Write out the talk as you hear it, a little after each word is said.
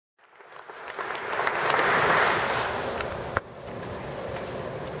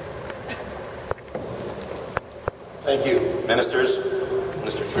Thank you, ministers,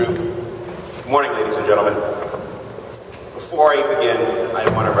 Mr. Troop. Good morning, ladies and gentlemen. Before I begin, I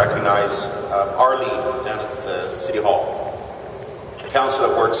want to recognize our lead down at City Hall. The council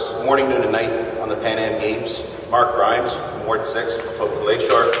that works morning, noon, and night on the PanAm Games, Mark Grimes from Ward 6, Etobicoke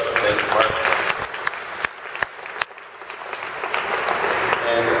Lakeshore. Thank you, Mark.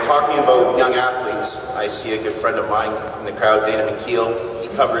 And talking about young athletes, I see a good friend of mine in the crowd, Dana McKeel. He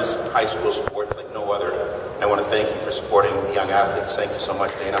covers high school sports like no other. And I want to thank you for supporting the young athletes. Thank you so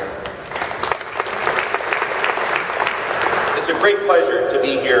much, Dana. It's a great pleasure to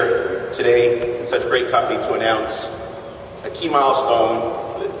be here today in such great company to announce a key milestone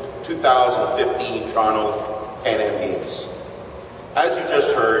for the 2015 Toronto PanAm Games. As you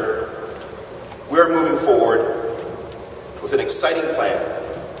just heard, we're moving forward with an exciting plan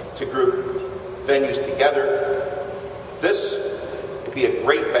to group venues together. This will be a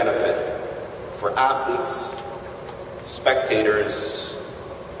great benefit for athletes, spectators,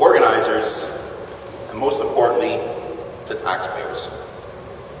 organizers, and most importantly, the taxpayers.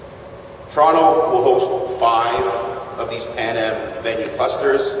 Toronto will host 5 of these PanAm venue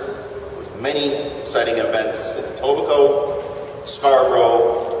clusters with many exciting events in Etobicoke,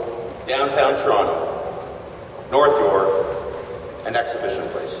 Scarborough, downtown Toronto, North York, and Exhibition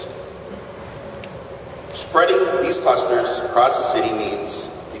Place. Spreading these clusters across the city means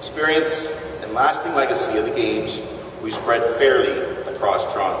the experience and lasting legacy of the Games will be spread fairly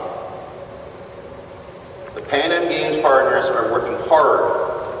across Toronto. The PanAm Games partners are working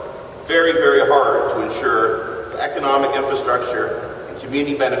hard, very, very hard, to ensure the economic infrastructure and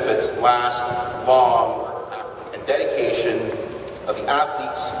community benefits last long, and dedication of the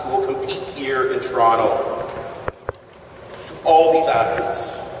athletes who will compete here in Toronto. To all these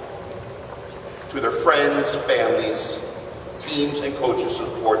athletes, to their friends, families, teams, and coaches who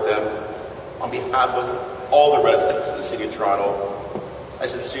support them, on behalf of all the residents of the City of Toronto, I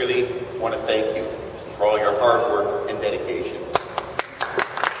sincerely want to thank you for all your hard work and dedication.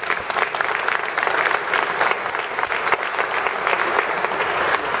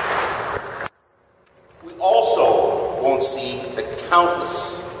 We also won't see the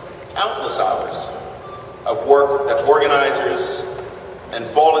countless hours of work that organizers and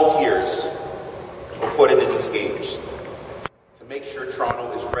volunteers will put into these games to make sure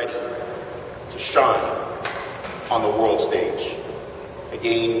Toronto is ready to shine on the world stage.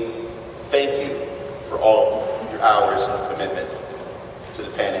 Again, thank you for all your hours of commitment to the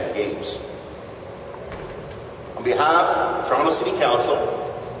PanAm Games. On behalf of Toronto City Council,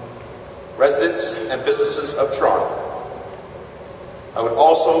 residents and businesses of Toronto, I would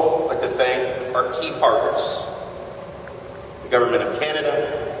also like to thank our key partners, the Government of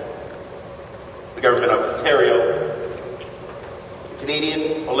Canada, the Government of Ontario, the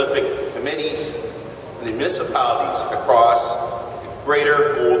Canadian Olympic Committees, and the municipalities across the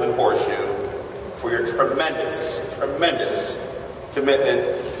greater Golden Horseshoe for your tremendous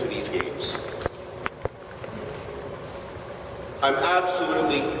commitment to these games. I'm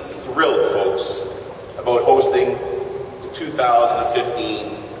absolutely thrilled, folks, about hosting the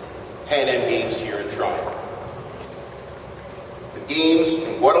 2015 PanAm Games here in Toronto. The Games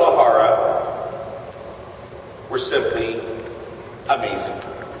in Guadalajara were simply amazing.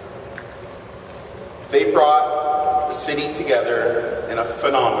 They brought the city together in a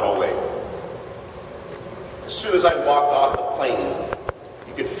phenomenal way. As soon as I walked off the plane,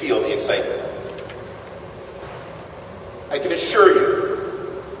 you could feel the excitement. I can assure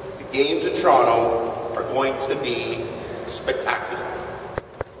you, the Games in Toronto are going to be spectacular.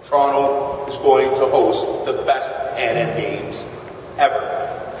 Toronto is going to host the best PanAm Games ever.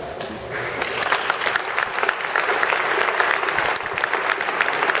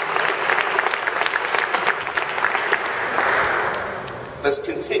 Let's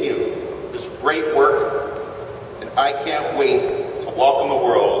continue this great work, and I can't wait to welcome the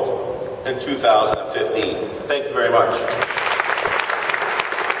world in 2015. Thank you very much.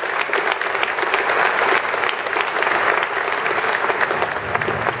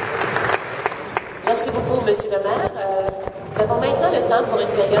 Merci beaucoup, Monsieur le Maire. Nous avons maintenant le temps pour une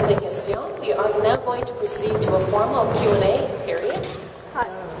période de questions. We are now going to proceed to a formal Q&A period.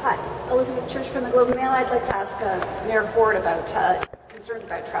 Hi. Elizabeth Church from the Globe and Mail. I'd like to ask Mayor Ford about concerns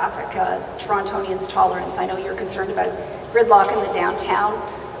about traffic, Torontonians' tolerance. I know you're concerned about gridlock in the downtown,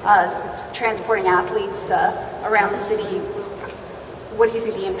 transporting athletes around the city. What do you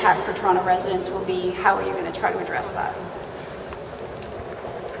think the impact for Toronto residents will be? How are you going to try to address that?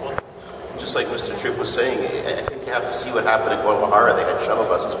 Just like Mr. Troop was saying, I think you have to see what happened at Guadalajara. They had shuttle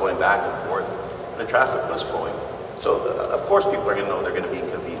buses going back and forth, and the traffic was flowing. So, of course, people are going to know they're going to be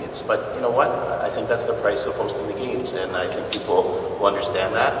inconvenienced. convenience. But you know what? I think that's the price of hosting the games, and I think people will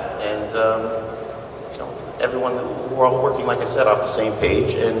understand that. And everyone, we're all working, like I said, off the same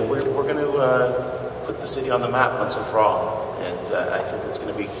page, and we're going to put the city on the map once and for all. And I think it's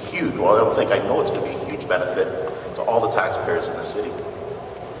going to be huge. Well, I know it's going to be a huge benefit to all the taxpayers in the city.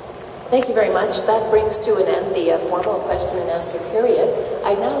 Thank you very much. That brings to an end the formal question and answer period.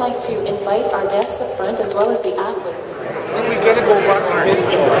 I'd now like to invite our guests up front as well as the admins. When we get it, go back on our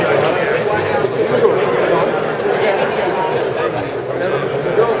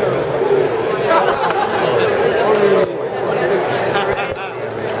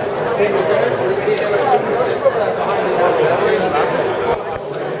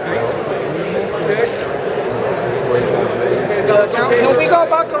Can we go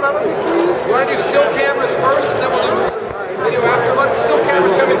back around, please? You want to do still cameras first, and then we'll do video after? Let still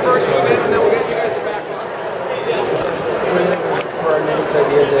cameras come in first, and then we'll get you guys back on. For our next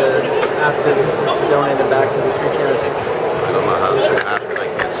idea to ask businesses to donate it back to the tree care. I don't know how it's going to happen. I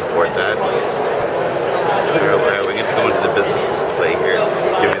can't support that. We get to go into the businesses and say, here,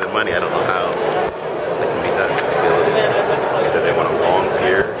 give me the money. I don't know how that can be done. Either they want to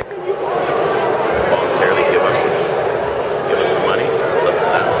voluntarily give us the money. It's up to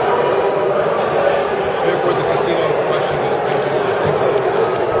them. Therefore, the casino question will come to the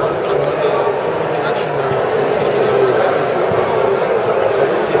attraction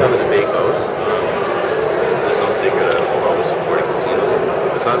See how the debate goes. There's no secret of always supporting casinos.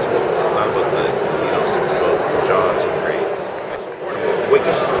 It's not about the casinos. It's about jobs and trades.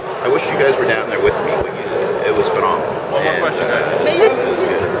 I wish you guys were down there with me. It was phenomenal. One more question, guys.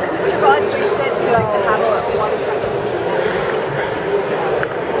 Mr. Rogers, you said you'd like to have a waterfront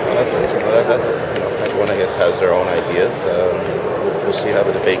Everyone, I guess, has their own ideas. We'll see how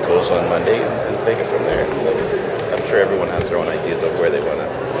the debate goes on Monday and take it from there. So I'm sure everyone has their own ideas of where they want to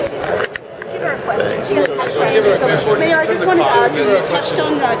have it. Give her a question. Mayor, I just wanted to ask you, you touched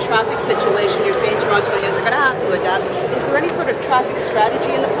on the traffic situation. You're saying Torontonians are going to have to adapt. Is there any sort of traffic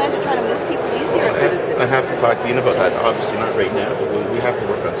strategy in the plan to try to move people easier through the city? I have to talk to Ian about that. Obviously not right now, but we have to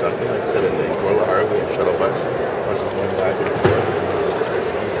work on something. Like I said, in Guadalajara, we have shuttle buses going back and forth.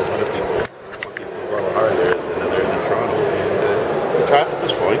 Other people in Guadalajara than there's in Toronto. And the traffic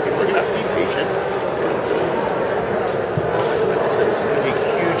is flowing. People are going to have to be patient. And like I said, it's going to be a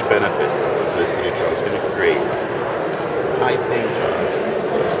huge benefit to the city of Toronto. It's going to create high-paying jobs. It's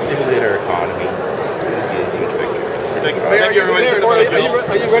going to stimulate our economy. It's going to be a huge victory for the city of Toronto. Are you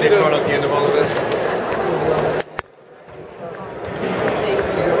ready to at the end of all of this?